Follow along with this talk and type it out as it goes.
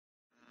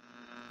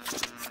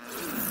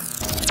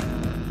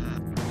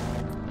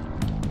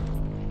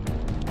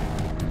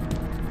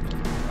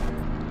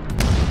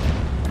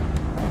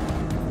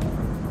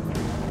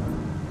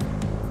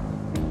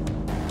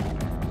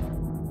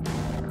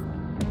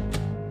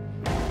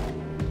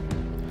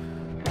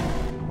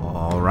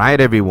Alright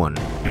everyone,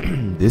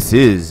 this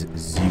is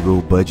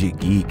Zero Budget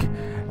Geek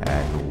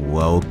and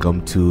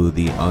welcome to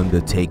the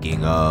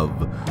Undertaking of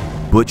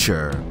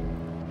Butcher.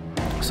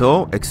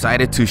 So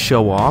excited to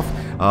show off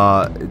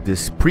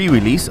this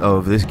pre-release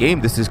of this game.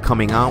 This is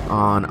coming out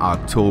on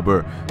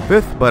October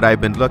 5th, but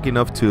I've been lucky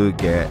enough to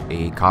get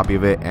a copy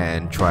of it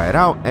and try it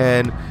out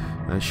and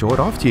show it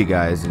off to you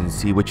guys and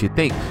see what you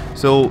think.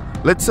 So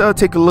let's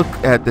take a look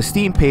at the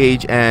Steam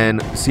page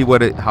and see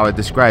how it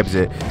describes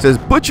it. It says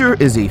Butcher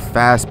is a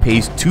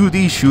fast-paced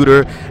 2D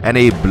shooter and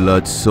a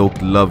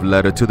blood-soaked love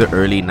letter to the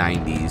early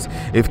 90s.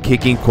 If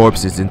kicking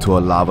corpses into a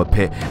lava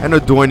pit and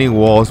adorning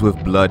walls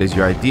with blood is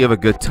your idea of a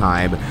good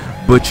time,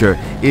 Butcher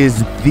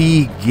is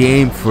the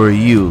game for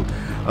you.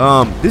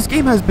 This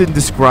game has been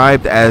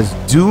described as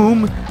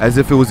Doom, as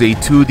if it was a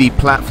 2D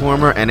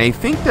platformer, and I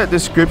think that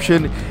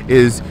description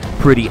is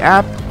pretty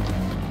apt.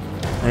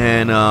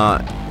 And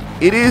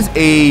it is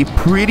a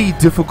pretty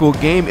difficult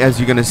game, as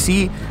you're gonna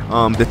see.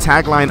 The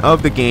tagline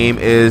of the game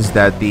is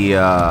that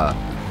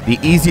the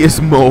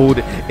easiest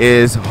mode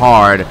is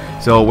hard,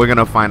 so we're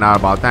gonna find out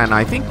about that. And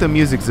I think the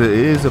music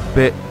is a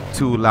bit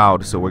too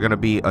loud, so we're gonna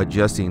be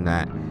adjusting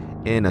that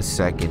in a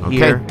second.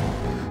 Okay,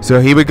 so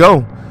here we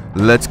go.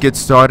 Let's get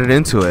started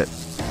into it.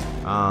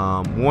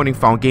 Warning,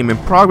 found game in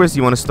progress.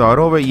 You want to start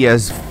over?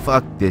 Yes,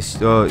 fuck this.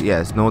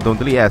 Yes, no, don't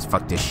delete. Yes,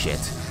 fuck this shit.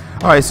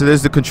 Alright, so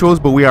there's the controls,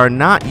 but we are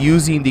not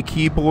using the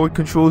keyboard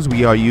controls.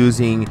 We are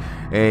using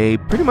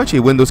pretty much a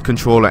Windows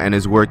controller, and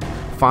it's worked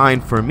fine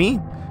for me.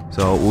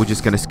 So we're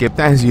just gonna skip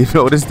that. As you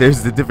notice,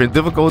 there's the different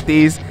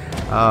difficulties.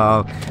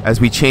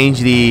 As we change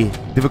the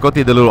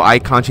difficulty, the little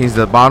icon changes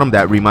at the bottom.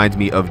 That reminds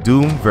me of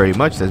Doom very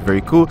much. That's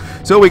very cool.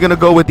 So we're gonna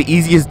go with the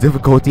easiest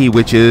difficulty,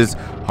 which is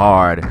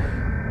hard.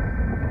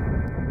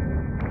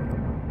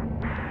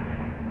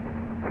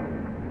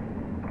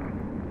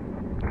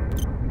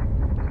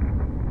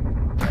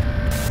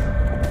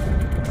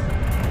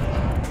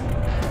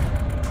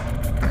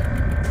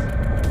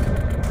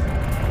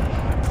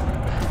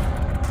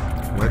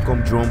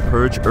 Welcome drone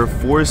purge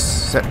Earth force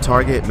set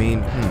target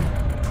main.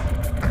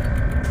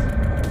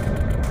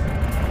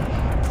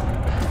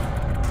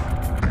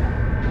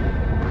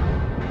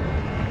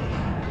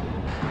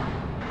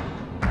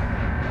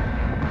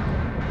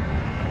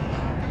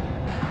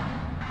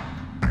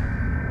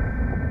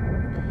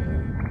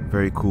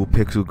 Very cool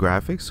pixel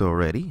graphics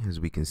already, as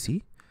we can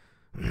see.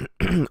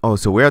 Oh,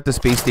 so we're at the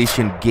space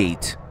station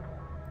gate.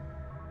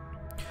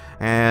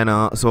 And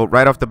so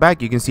right off the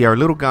back, you can see our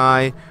little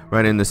guy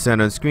right in the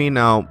center of the screen.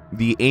 Now,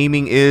 the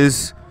aiming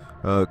is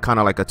kind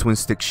of like a twin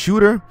stick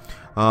shooter.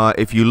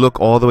 If you look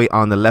all the way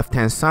on the left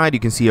hand side, you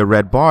can see a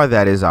red bar.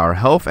 That is our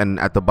health, and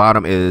at the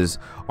bottom is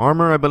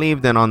armor, I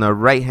believe. Then on the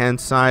right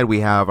hand side, we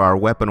have our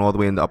weapon all the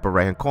way in the upper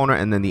right hand corner,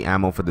 and then the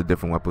ammo for the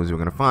different weapons we're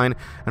gonna find.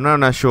 And I'm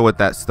not sure what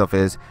that stuff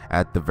is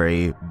at the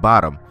very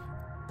bottom.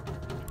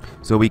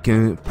 So we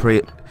can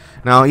pray.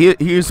 Now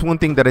here's one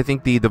thing that I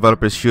think the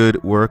developers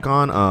should work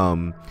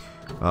on.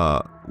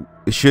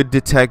 It should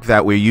detect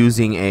that we're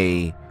using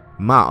a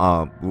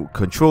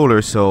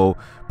controller, so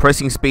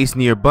pressing space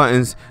near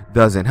buttons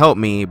doesn't help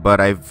me,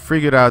 but I've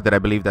figured out that I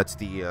believe that's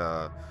the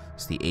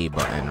A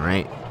button,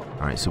 right?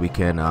 Alright, so we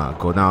can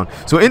go down.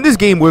 So in this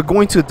game, we're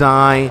going to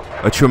die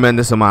a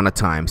tremendous amount of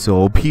time,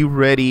 so be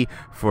ready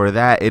for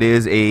that. It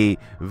is a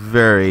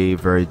very,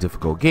 very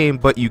difficult game,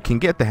 but you can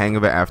get the hang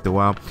of it after a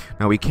while.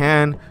 Now we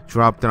can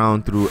drop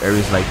down through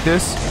areas like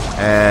this,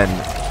 and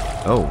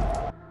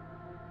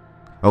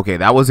okay,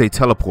 that was a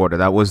teleporter.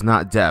 That was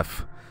not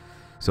death.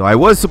 So I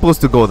was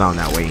supposed to go down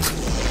that way.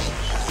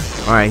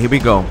 Alright, here we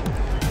go.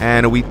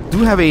 And we do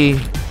have a...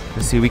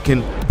 Let's see, we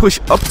can push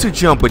up to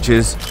jump, which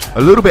is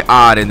a little bit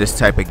odd in this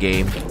type of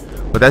game.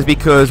 But that's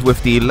because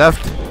with the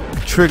left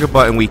trigger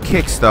button, we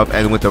kick stuff,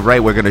 and with the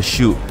right, we're going to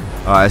shoot.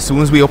 As soon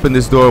as we open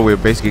this door, we're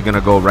basically going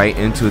to go right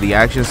into the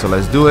action. So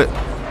let's do it.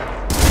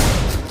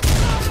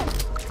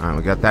 Alright,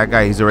 we got that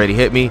guy. He's already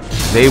hit me.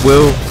 They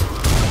will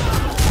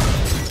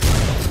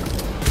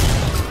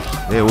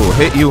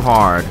hit you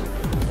hard.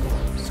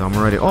 So I'm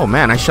already... Oh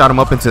man, I shot him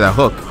up into that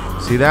hook.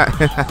 See that?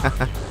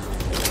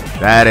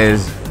 That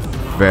is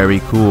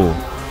very cool.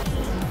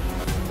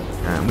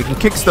 And we can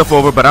kick stuff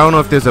over, but I don't know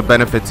if there's a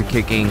benefit to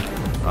kicking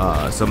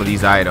some of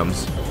these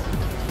items.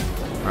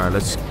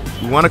 Alright,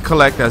 we want to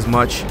collect as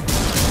much...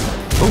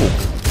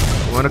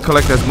 Oh, we want to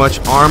collect as much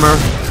armor.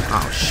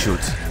 Oh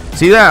shoot.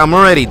 See that? I'm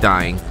already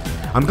dying.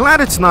 I'm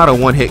glad it's not a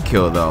one-hit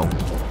kill though.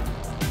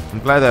 I'm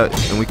glad that...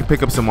 And we can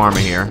pick up some armor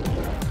here.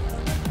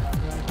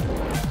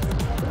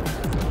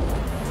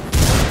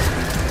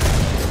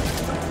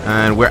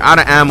 And we're out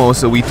of ammo,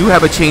 so we do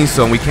have a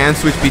chainsaw, and we can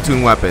switch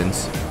between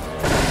weapons.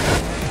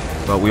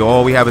 But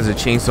all we have is a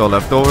chainsaw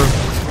left over.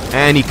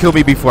 And he killed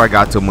me before I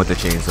got to him with the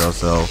chainsaw,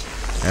 so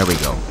there we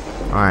go.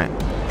 Alright.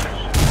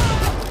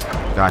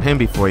 Got him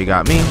before he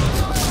got me.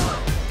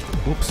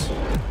 Oops.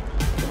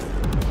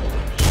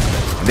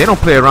 And they don't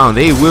play around.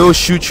 They will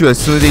shoot you as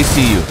soon as they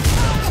see you.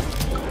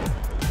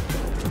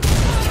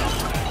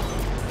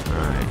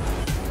 Alright.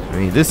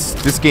 mean,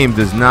 this game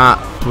does not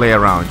play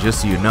around,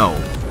 just so you know.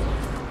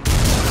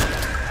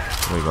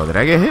 There we go. Did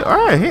I get hit?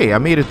 Alright, hey, I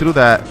made it through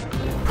that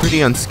pretty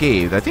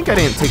unscathed. I think I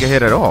didn't take a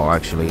hit at all,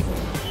 actually.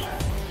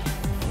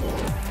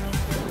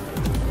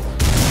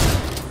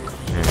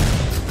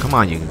 Yeah. Come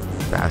on, you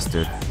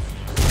bastard.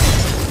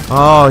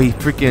 Oh, he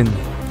freaking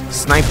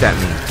sniped at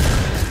me.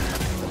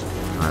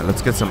 Alright,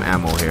 let's get some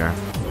ammo here.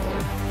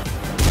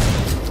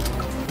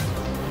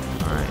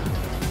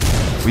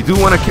 Alright. We do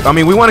want to kill, I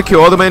mean, we want to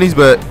kill all the minis,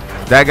 but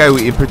that guy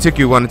we in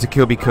particular wanted to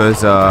kill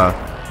because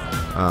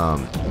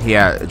he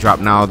had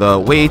dropped. Now the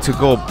way to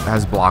go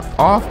has blocked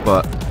off,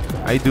 but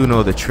I do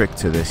know the trick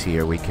to this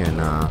here. We can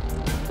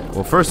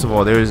well, first of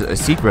all, there's a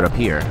secret up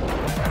here.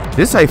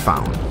 This I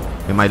found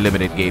in my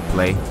limited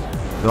gameplay,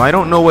 though I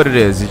don't know what it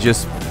is. It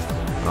just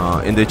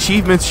in the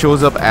achievements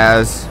shows up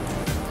as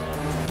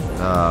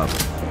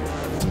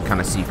some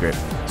kind of secret.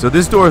 So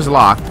this door is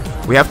locked.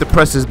 We have to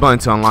press this button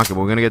to unlock it.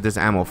 We're gonna get this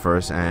ammo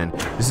first, and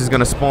this is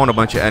gonna spawn a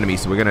bunch of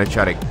enemies. So we're gonna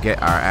try to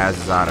get our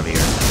asses out of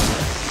here.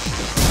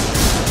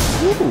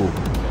 Ooh.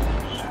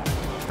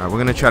 Alright, we're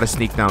gonna try to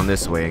sneak down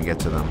this way and get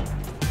to them.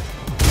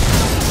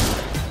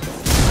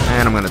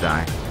 And I'm gonna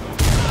die.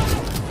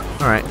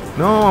 Alright.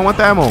 No, I want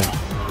the ammo.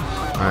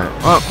 Alright.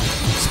 Oh,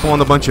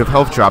 spawned a bunch of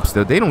health drops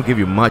though. They don't give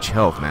you much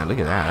health, man. Look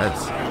at that.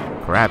 That's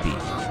crappy.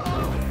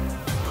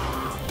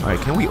 Alright,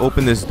 can we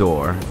open this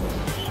door?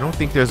 I don't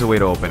think there's a way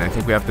to open. I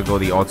think we have to go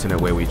the alternate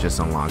way we just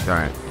unlocked.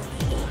 Alright.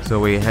 So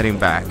we're heading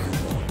back.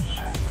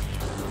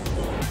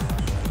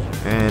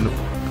 And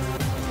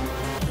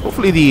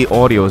hopefully the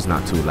audio is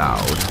not too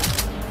loud.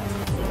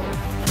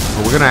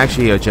 But we're gonna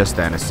actually adjust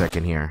that in a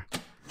second here.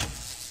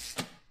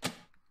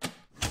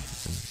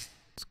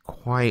 It's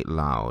quite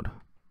loud.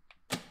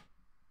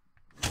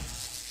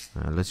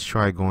 Let's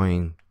try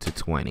going to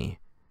 20.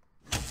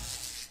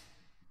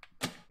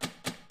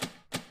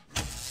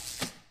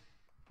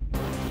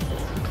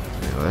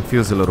 That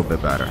feels a little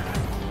bit better.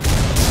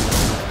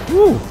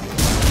 Woo!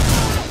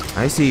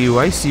 I see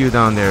you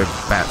down there,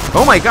 bat.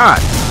 Oh my god!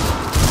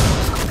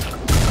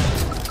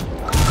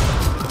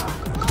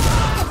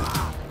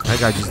 That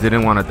guy just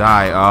didn't want to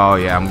die. Oh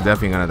yeah, I'm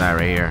definitely gonna die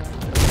right here.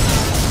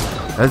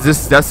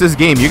 That's this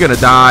game. You're gonna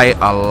die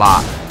a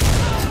lot.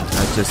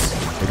 That's just,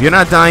 if you're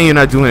not dying, you're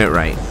not doing it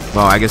right.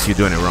 Well, I guess you're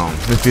doing it wrong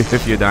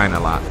if you're dying a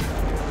lot.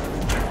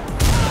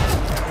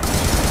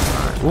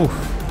 Right. Oof,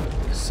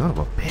 son of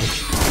a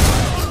bitch.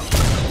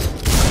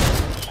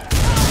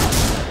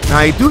 Now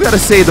I do gotta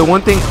say, the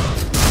one thing,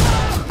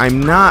 I'm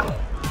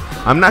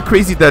not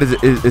crazy that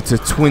it's a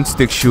twin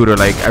stick shooter.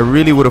 Like, I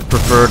really would have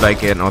preferred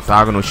like an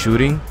orthogonal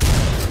shooting.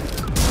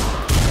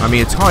 I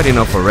mean, it's hard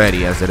enough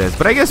already as it is,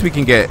 but I guess we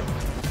can get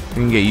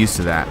used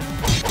to that.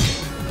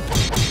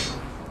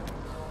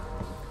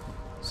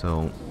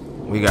 So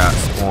we got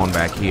spawn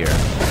back here.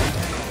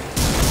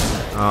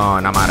 Oh,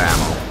 and I'm out of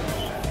ammo.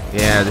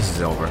 Yeah, this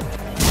is over.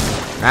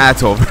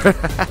 That's over.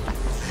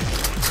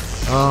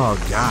 Oh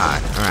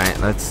god. All right,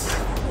 let's.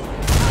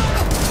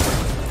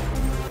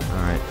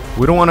 All right,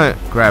 we don't want to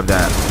grab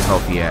that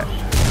health yet.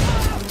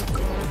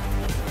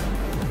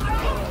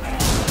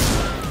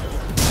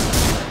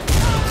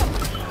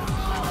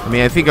 I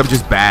mean, I think I'm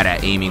just bad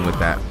at aiming with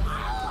that.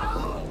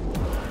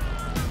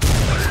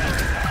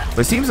 But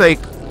it seems like,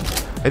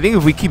 I think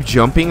if we keep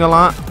jumping a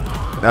lot,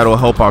 that'll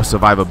help our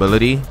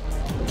survivability.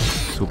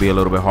 This will be a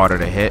little bit harder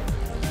to hit.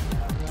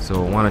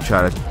 So I want to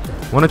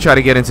try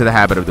to get into the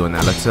habit of doing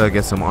that. Let's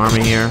get some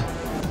armor here.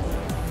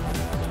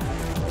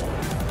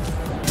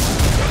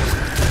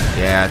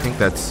 Yeah, I think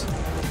that's,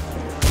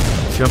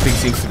 jumping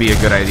seems to be a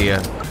good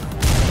idea.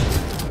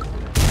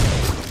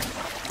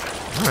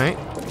 All right.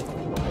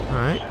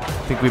 Alright,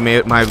 I think we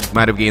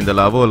might have gained the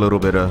level a little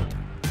bit,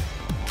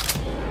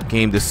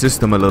 gained the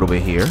system a little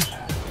bit here.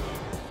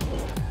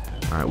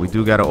 Alright, we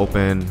do gotta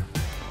open. Is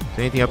there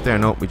anything up there?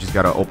 Nope, we just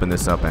gotta open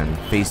this up and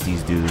face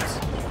these dudes.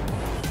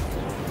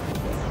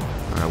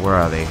 Alright, where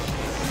are they?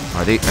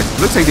 Are they? It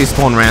looks like they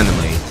spawn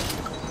randomly.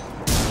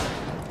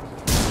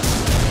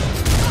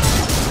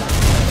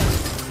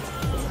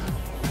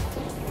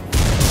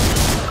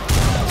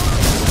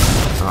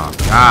 Oh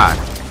god.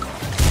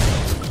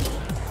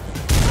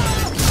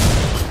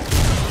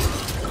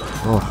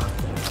 Oh,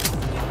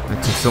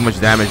 that took so much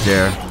damage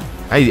there.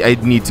 I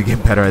need to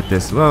get better at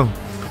this. Well,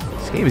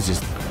 this game is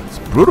just, it's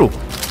brutal.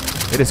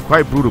 It is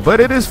quite brutal, but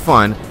it is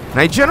fun. And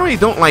I generally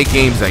don't like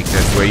games like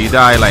this where you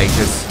die like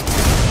just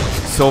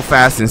so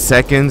fast in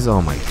seconds.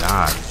 Oh my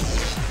god.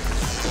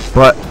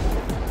 But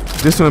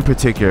this one in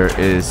particular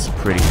is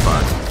pretty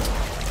fun.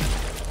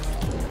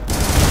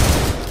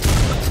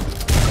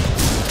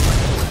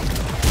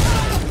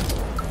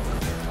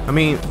 I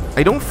mean,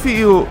 I don't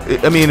feel,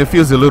 I mean, it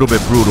feels a little bit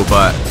brutal,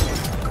 but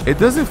it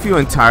doesn't feel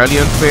entirely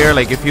unfair.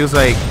 Like, it feels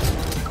like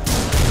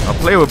a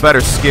player with better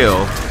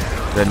skill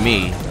than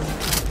me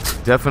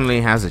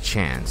definitely has a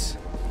chance.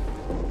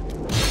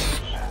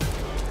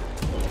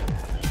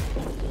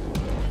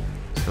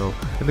 So,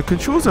 and the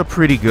controls are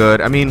pretty good.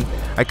 I mean,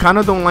 I kind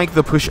of don't like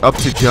the push up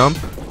to jump.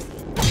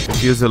 It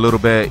feels a little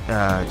bit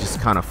just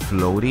kind of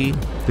floaty.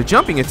 The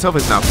jumping itself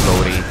is not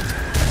floaty.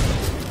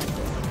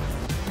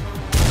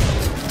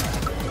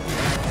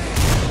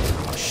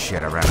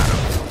 shit, I ran out of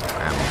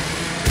ammo.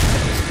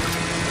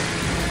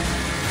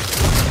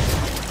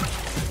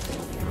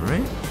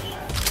 Alright.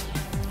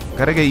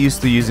 Gotta get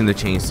used to using the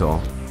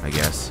chainsaw, I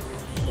guess.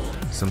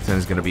 Sometimes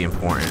it's gonna be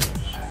important.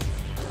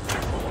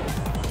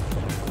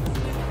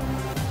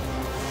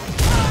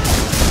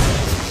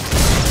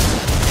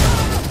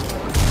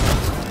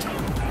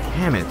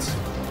 Damn it.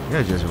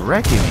 You're just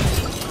wrecking me.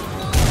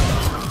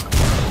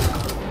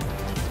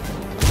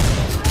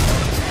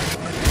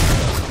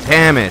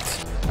 Damn it.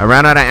 I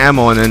ran out of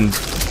ammo and then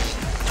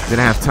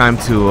didn't have time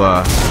to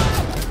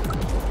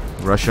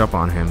rush up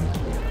on him.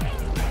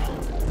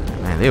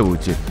 Man, they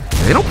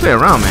don't play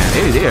around,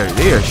 man.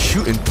 They are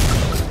shooting.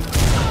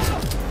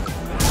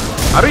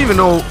 I don't even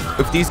know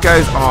if these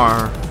guys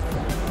are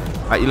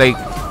like,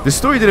 the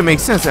story didn't make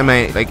sense. Am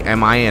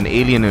I an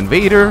alien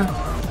invader?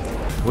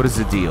 What is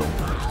the deal?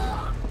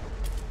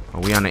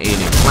 Are we on an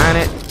alien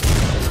planet?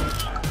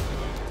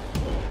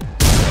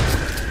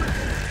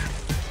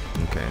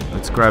 Okay,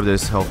 let's grab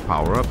this health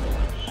power up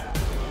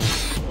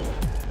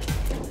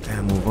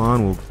and move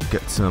on. We'll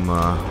get some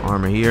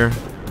armor here.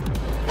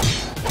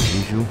 As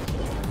usual.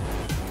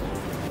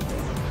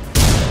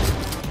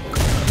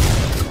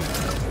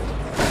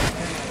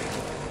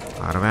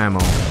 Out of ammo.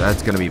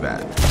 That's gonna be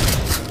bad.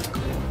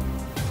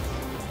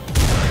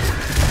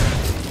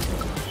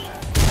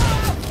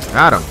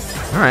 Got him.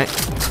 Alright.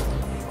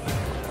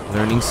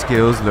 Learning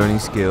skills, learning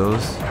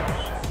skills.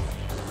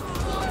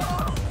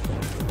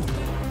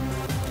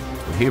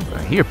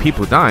 I hear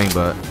people dying,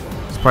 but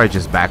it's probably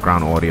just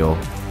background audio.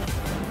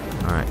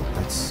 Alright,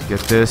 let's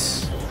get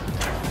this.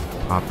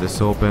 Pop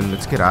this open.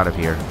 Let's get out of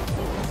here.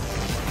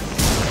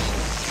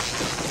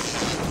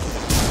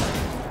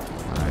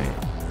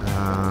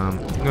 I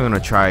think I'm gonna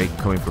try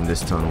coming from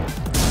this tunnel.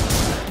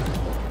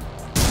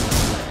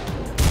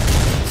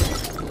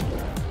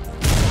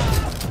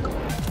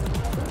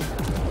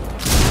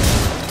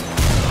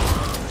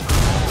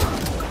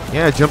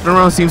 Yeah, jumping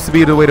around seems to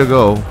be the way to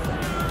go.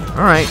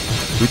 Alright,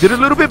 we did a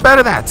little bit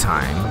better that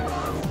time.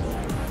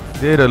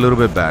 Did a little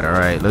bit better.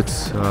 Alright,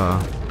 let's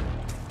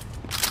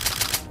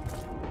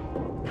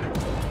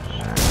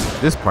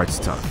this part's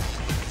tough.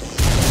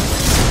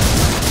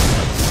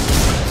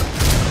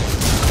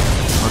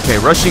 Okay,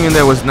 rushing in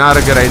there was not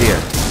a good idea.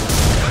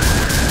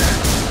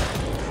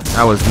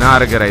 That was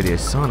not a good idea.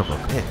 Son of a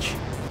bitch.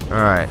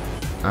 Alright.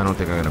 I don't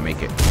think I'm gonna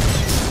make it.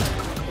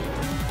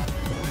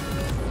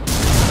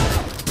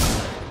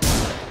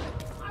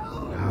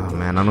 Oh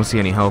man, I don't see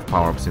any health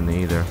power-ups in there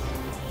either.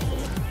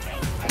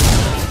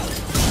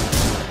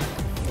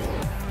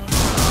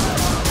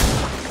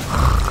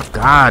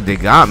 God, they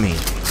got me.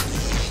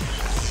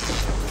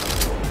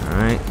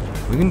 Alright.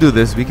 We can do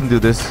this. We can do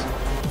this.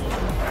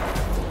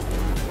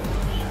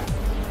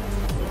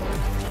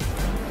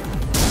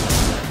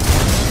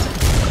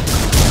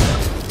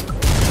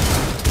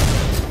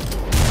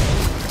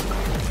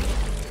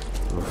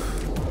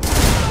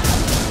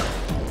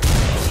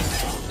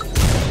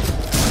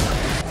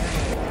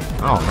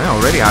 Oh man,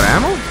 already out of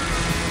ammo?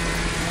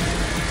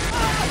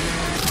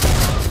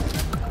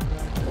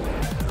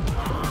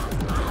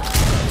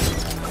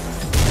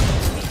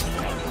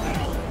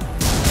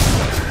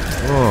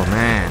 Oh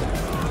man.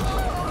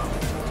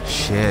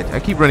 Shit, I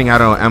keep running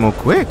out of ammo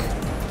quick.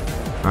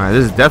 Alright,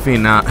 this is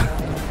definitely not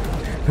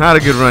a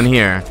good run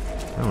here.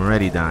 I'm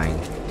already dying.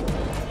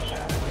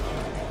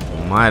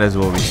 Might as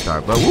well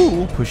restart, but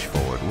we'll push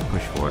forward. We'll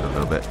push forward a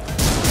little bit.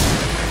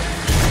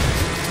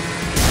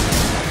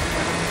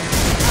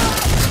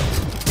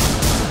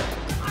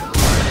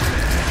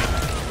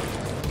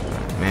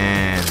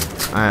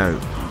 I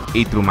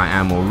ate through my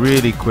ammo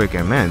really quick,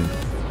 and man,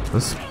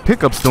 those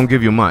pickups don't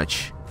give you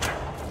much.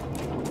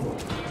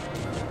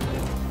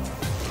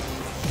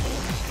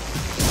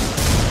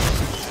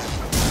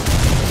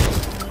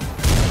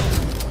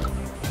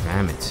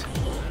 Damn it.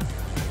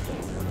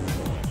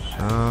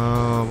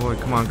 Oh boy,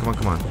 come on, come on,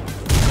 come on.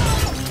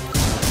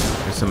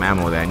 There's some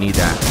ammo there, I need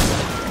that.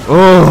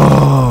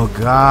 Oh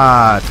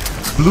god.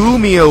 Blew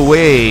me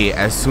away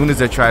as soon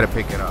as I try to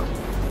pick it up.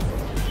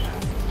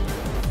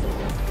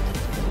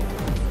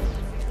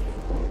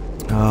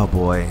 Oh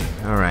boy.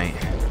 Alright.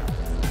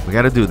 We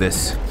gotta do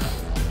this.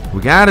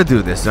 We gotta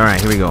do this. Alright,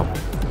 here we go.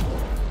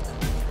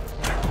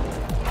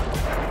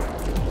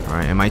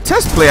 Alright, in my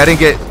test play, I didn't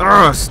get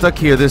stuck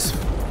here this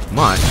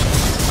much.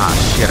 Ah,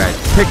 shit. I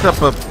picked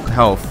up a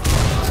health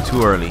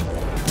too early.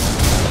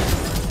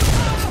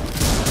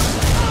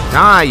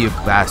 Ah, you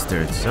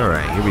bastards.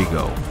 Alright, here we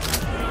go.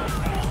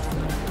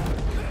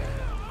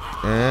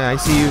 I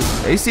see you.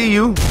 I see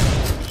you.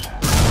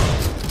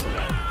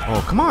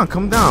 Oh, come on.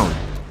 Come down.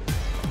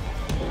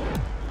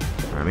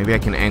 Maybe I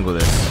can angle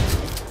this.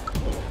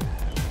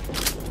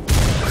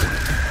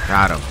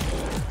 Got him.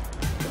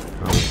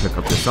 We'll pick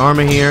up this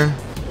armor here.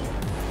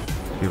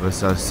 Give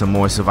us some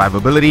more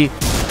survivability.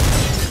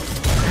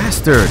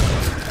 Bastard.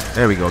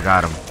 There we go.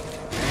 Got him.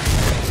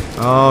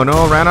 Oh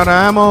no, ran out of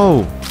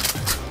ammo.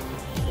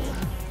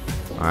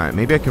 Alright,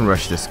 maybe I can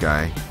rush this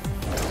guy.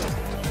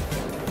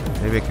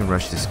 Maybe I can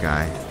rush this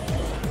guy.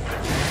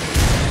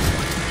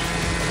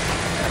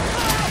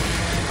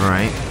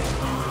 Alright.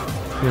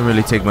 Didn't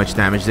really take much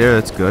damage there.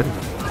 That's good.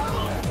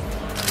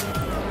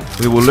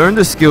 We will learn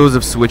the skills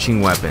of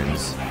switching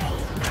weapons.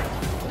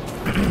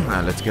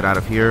 Alright, let's get out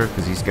of here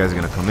because these guys are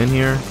going to come in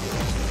here.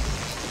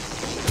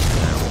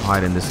 And we'll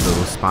hide in this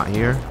little spot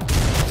here.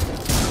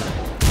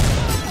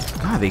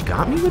 God, they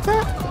got me with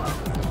that?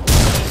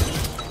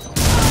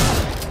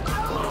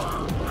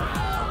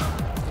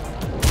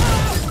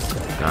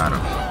 Got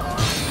him.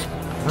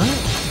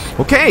 Alright.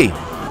 Okay.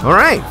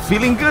 Alright.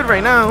 Feeling good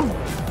right now.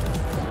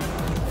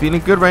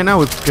 Feeling good right now.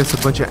 We'll get a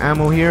bunch of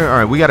ammo here.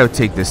 Alright, we got to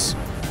take this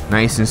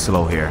nice and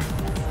slow here.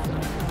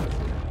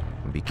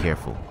 Be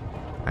careful.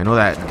 I know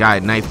that guy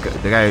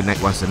the guy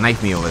wants to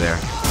knife me over there.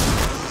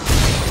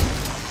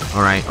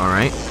 Alright,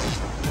 alright.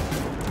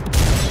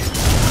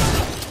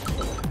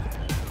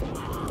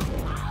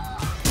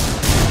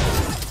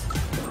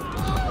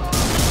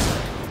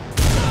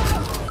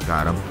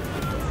 Got him.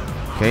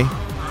 Okay.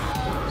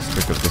 Let's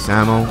pick up this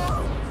ammo.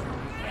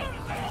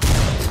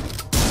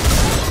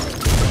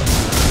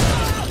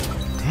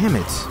 Damn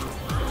it.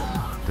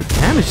 The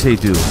damage they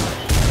do.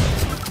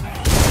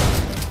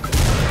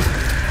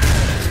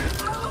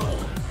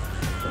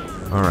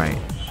 Alright.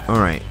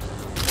 Alright.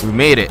 We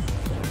made it.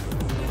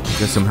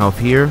 Get some health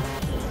here.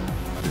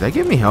 Did that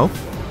give me health?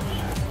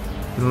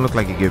 Didn't look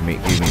like it gave me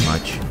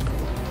much.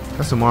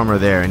 Got some armor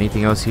there.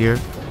 Anything else here?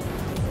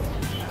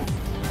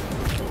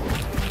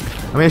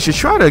 I mean, I should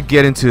try to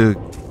get into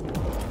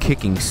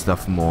kicking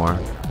stuff more.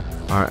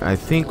 Alright, I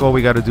think all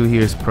we gotta do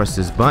here is press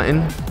this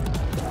button.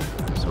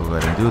 So we'll go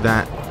ahead and do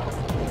that.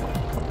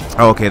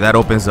 Oh, okay, that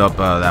opens up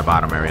that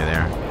bottom area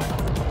there.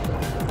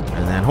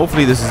 And then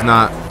hopefully this is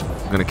not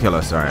gonna kill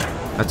us. Alright,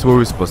 that's where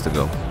we're supposed to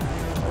go.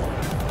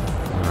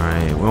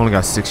 Alright, we only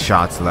got 6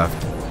 shots left.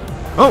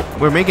 Oh,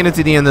 we're making it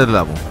to the end of the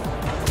level.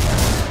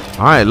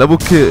 Alright, level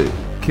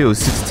kill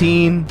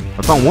 16.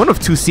 I found one of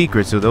 2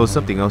 secrets, so there was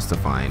something else to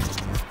find.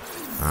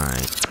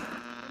 Alright.